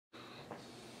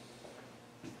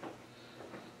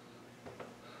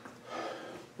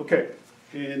Okay,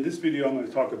 in this video I'm going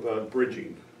to talk about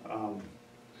bridging.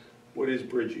 What is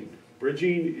bridging?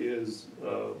 Bridging is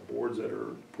boards that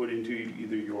are put into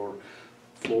either your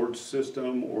floor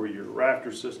system or your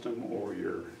rafter system or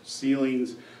your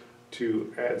ceilings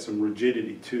to add some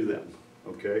rigidity to them.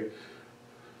 Okay,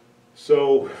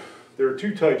 so there are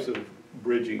two types of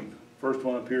bridging. First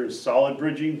one up here is solid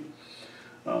bridging.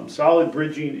 Solid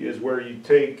bridging is where you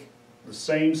take the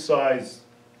same size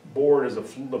board as the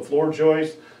floor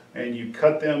joist and you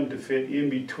cut them to fit in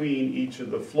between each of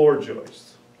the floor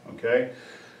joists. Okay,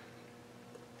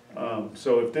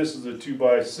 so if this is a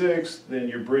 2x6, then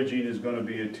your bridging is going to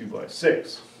be a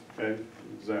 2x6. Okay,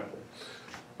 example.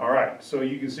 All right, so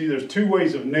you can see there's two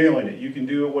ways of nailing it. You can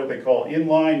do it what they call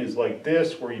inline, is like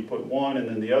this, where you put one and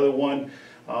then the other one.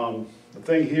 The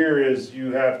thing here is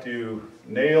you have to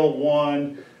nail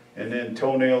one and then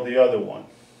toenail the other one.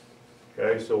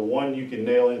 Okay, so one you can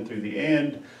nail in through the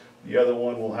end, the other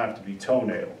one will have to be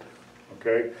toenailed.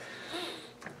 Okay,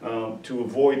 to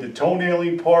avoid the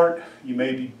toenailing part, you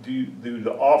maybe do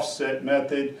the offset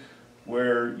method,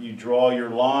 where you draw your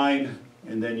line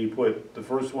and then you put the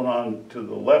first one on to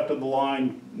the left of the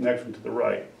line, next one to the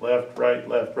right, left, right,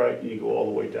 and you go all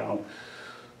the way down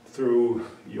through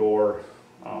your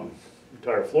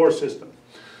entire floor system.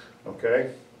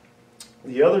 Okay,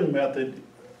 the other method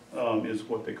is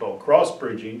what they call cross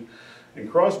bridging. And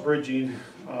cross bridging,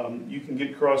 you can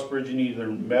get cross bridging either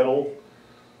metal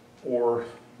or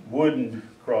wooden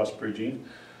cross bridging,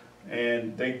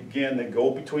 and they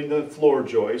go between the floor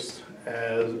joists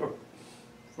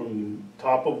from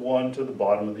top of one to the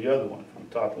bottom of the other one, from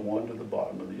top of one to the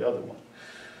bottom of the other one.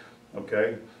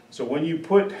 Okay, so when you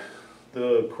put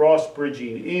the cross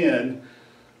bridging in,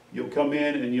 you'll come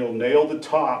in and you'll nail the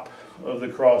top of the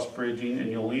cross bridging and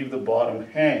you'll leave the bottom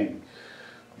hang.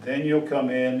 Then you'll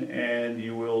come in and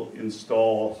you will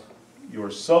install your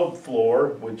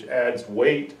subfloor, which adds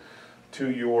weight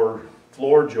to your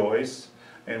floor joists.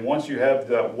 And once you have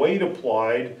that weight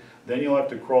applied, then you'll have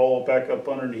to crawl back up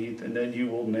underneath and then you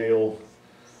will nail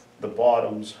the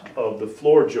bottoms of the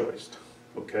floor joist.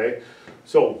 Okay,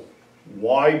 so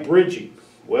why bridging?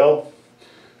 Well,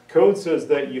 code says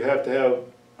that you have to have,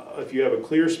 if you have a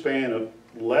clear span of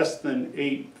less than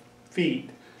 8 feet,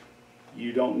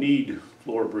 you don't need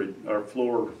floor bridging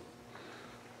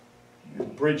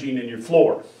in your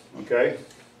floor. Okay,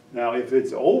 now if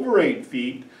it's over 8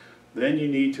 feet, then you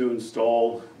need to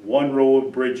install one row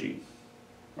of bridging.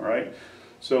 All right,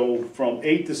 so from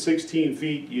 8 to 16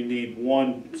 feet you need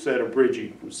one set of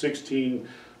bridging. From 16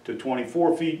 to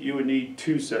 24 feet you would need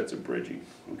 2 sets of bridging.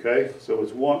 Okay, so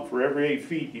it's one for every 8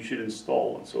 feet you should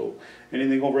install one. So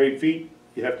anything over 8 feet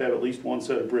you have to have at least one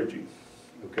set of bridging.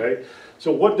 Okay,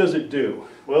 so what does it do?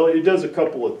 Well, it does a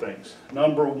couple of things.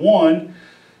 Number one,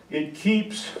 it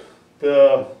keeps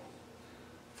the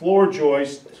floor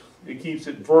joist, it keeps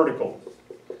it vertical.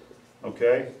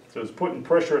 Okay, so it's putting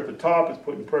pressure at the top, it's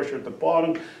putting pressure at the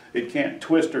bottom. It can't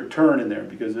twist or turn in there,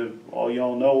 because all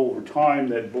y'all know over time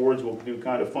that boards will do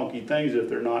kind of funky things if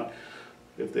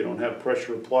they don't have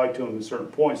pressure applied to them at certain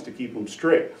points to keep them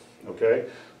straight. Okay,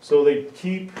 so they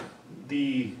keep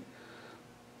the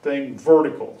thing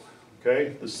vertical.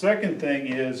 Okay, the second thing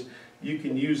is you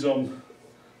can use them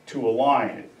to align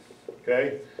it.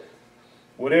 Okay,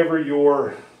 whatever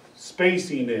your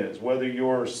spacing is, whether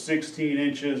you're 16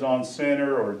 inches on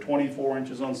center or 24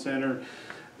 inches on center,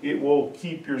 it will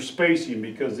keep your spacing,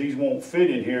 because these won't fit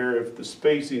in here if the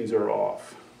spacings are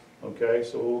off. Okay,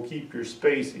 so it will keep your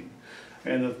spacing.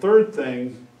 And the third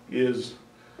thing is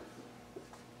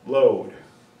load.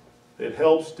 It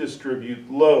helps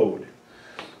distribute load.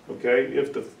 Okay,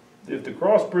 if the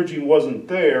cross bridging wasn't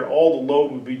there, all the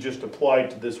load would be just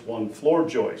applied to this one floor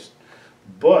joist.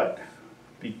 But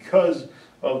because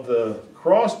of the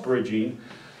cross bridging,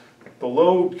 the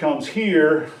load comes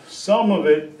here. Some of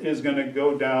it is going to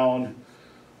go down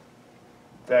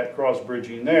that cross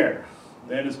bridging there.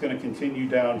 Then it's going to continue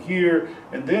down here,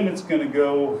 and then it's going to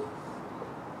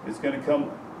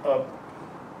come up.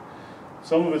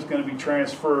 Some of it's going to be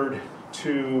transferred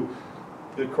to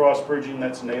the cross bridging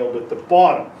that's nailed at the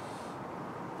bottom.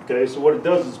 Okay, so what it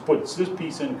does is puts this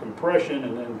piece in compression,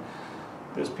 and then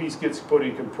this piece gets put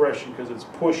in compression because it's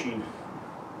pushing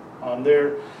on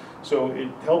there. So it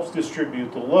helps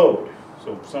distribute the load.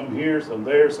 So some here, some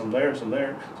there, some there, some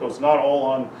there. So it's not all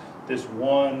on this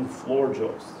one floor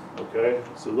joist. Okay,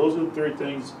 so those are the 3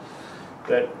 things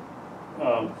that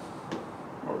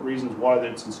are reasons why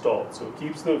it's installed. So it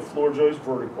keeps the floor joist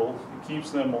vertical, it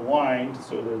keeps them aligned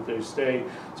so that they stay,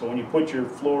 so when you put your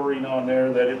flooring on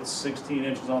there, that it's 16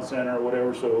 inches on center or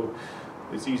whatever, so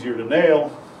it's easier to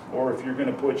nail. Or if you're going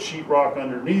to put sheetrock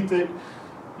underneath it,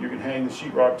 you can hang the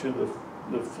sheetrock to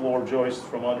the floor joist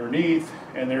from underneath,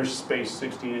 and there's space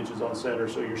 16 inches on center,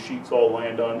 so your sheets all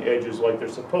land on edges like they're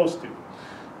supposed to.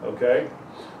 Okay,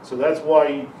 so that's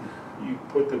why you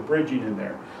put the bridging in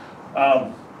there.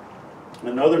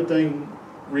 Another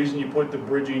reason you put the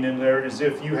bridging in there is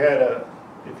if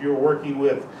you're working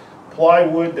with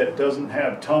plywood that doesn't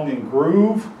have tongue and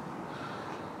groove.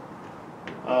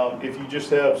 If you just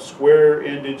have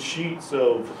square-ended sheets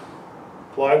of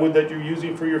plywood that you're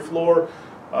using for your floor,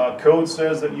 code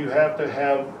says that you have to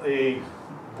have a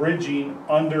bridging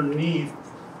underneath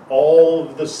all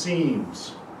of the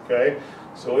seams. Okay,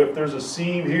 so if there's a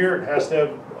seam here, it has to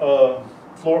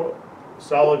have floor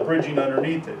solid bridging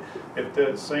underneath it. If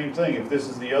the same thing, if this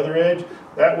is the other edge,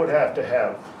 that would have to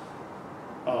have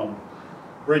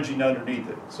bridging underneath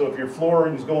it. So if your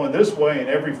flooring is going this way and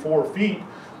every 4 feet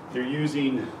you're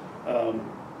using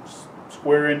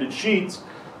square-ended sheets,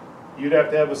 you'd have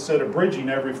to have a set of bridging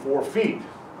every 4 feet.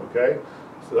 Okay,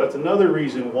 so that's another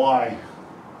reason why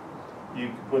you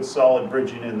can put solid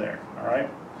bridging in there. All right,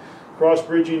 cross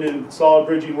bridging and solid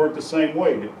bridging work the same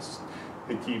way.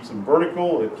 It keeps them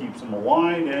vertical, it keeps them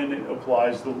aligned, and it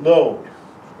applies the load.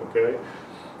 Okay,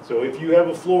 so if you have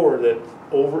a floor that's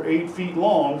over 8 feet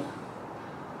long,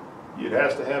 it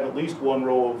has to have at least one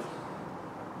row of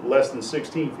less than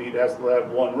 16 feet. It has to have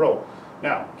one row.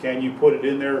 Now, can you put it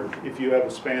in there if you have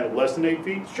a span of less than 8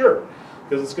 feet? Sure,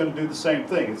 because it's going to do the same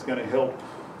thing. It's going to help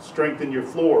strengthen your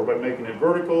floor by making it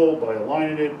vertical, by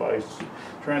aligning it, by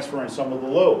transferring some of the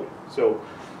load. So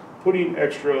putting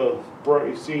extra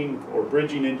bracing or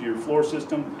bridging into your floor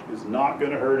system is not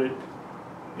going to hurt it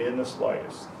in the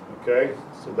slightest. Okay,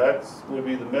 so that's would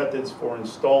be the methods for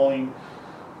installing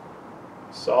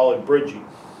solid bridging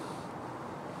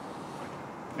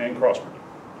and cross bridging.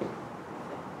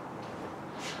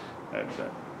 That's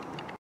that.